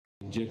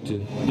inject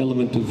an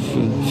element of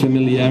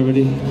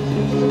familiarity.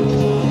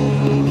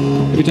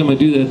 Every time I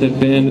do that, that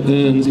band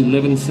earns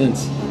 11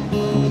 cents.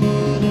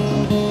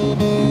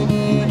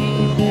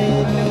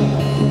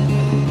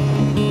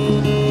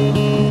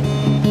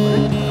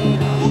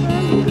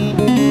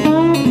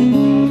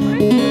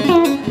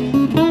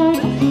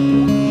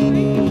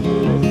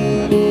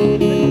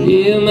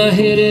 Yeah, my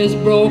head is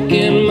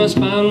broken, my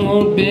spine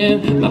won't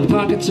bend, my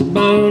pockets are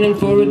burning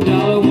for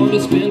 $1 want to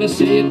spend. I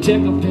say a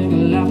tickle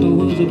pink laughter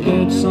was a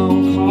bird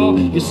song call.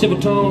 Your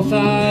silver-toned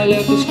thigh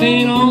left a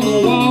stain on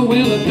the wall.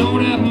 Well, I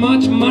don't have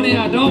much money,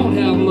 I don't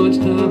have much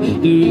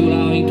time. The real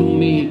I ain't to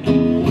make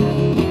you.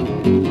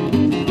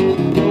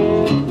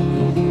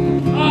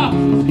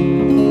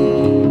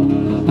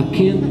 I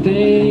can't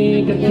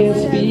think, I can't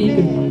speak.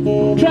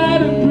 Try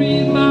to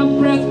breathe, my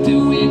breath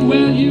too weak.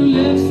 Well, you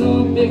live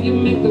so big, you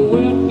make the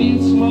world feel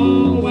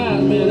small.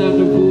 Wise man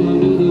after fool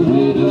under the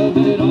weight of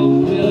it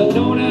all. Well, I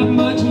don't have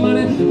much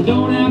money,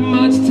 don't have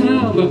much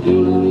time, but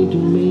girl, I need to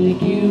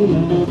make you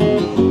mine.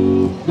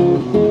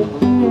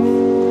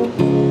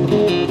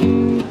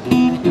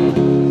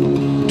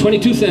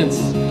 22 cents.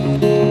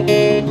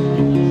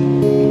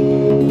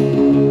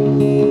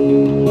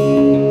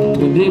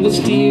 When they will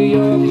steal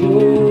your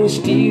clothes,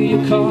 steal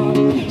your car,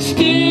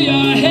 steal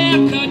your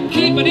haircut,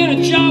 keep it in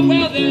a jar.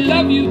 Well, they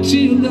love you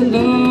till the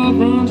love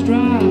runs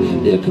dry.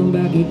 They'll come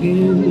back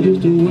again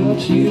just to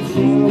watch you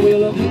fly.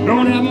 Well, I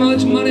don't have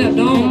much money, I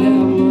don't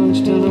have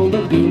much time,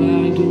 but girl,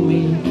 I ain't to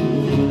me.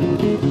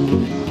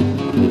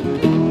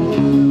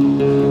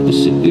 I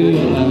said,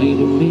 girl, I ain't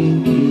to me.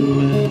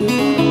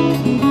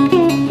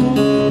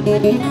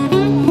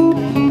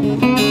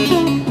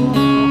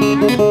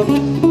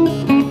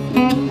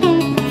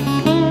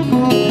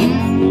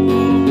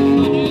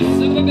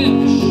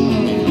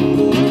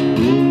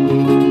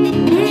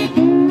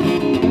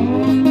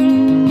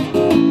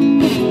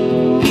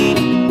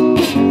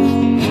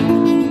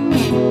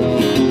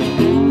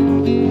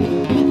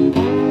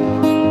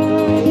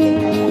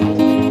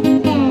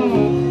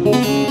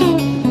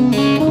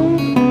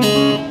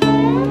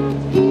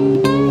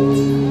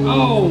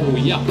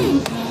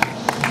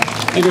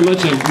 Thank you very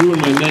much. I've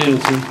ruined my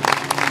nails.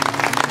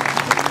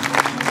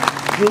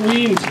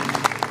 Ruined.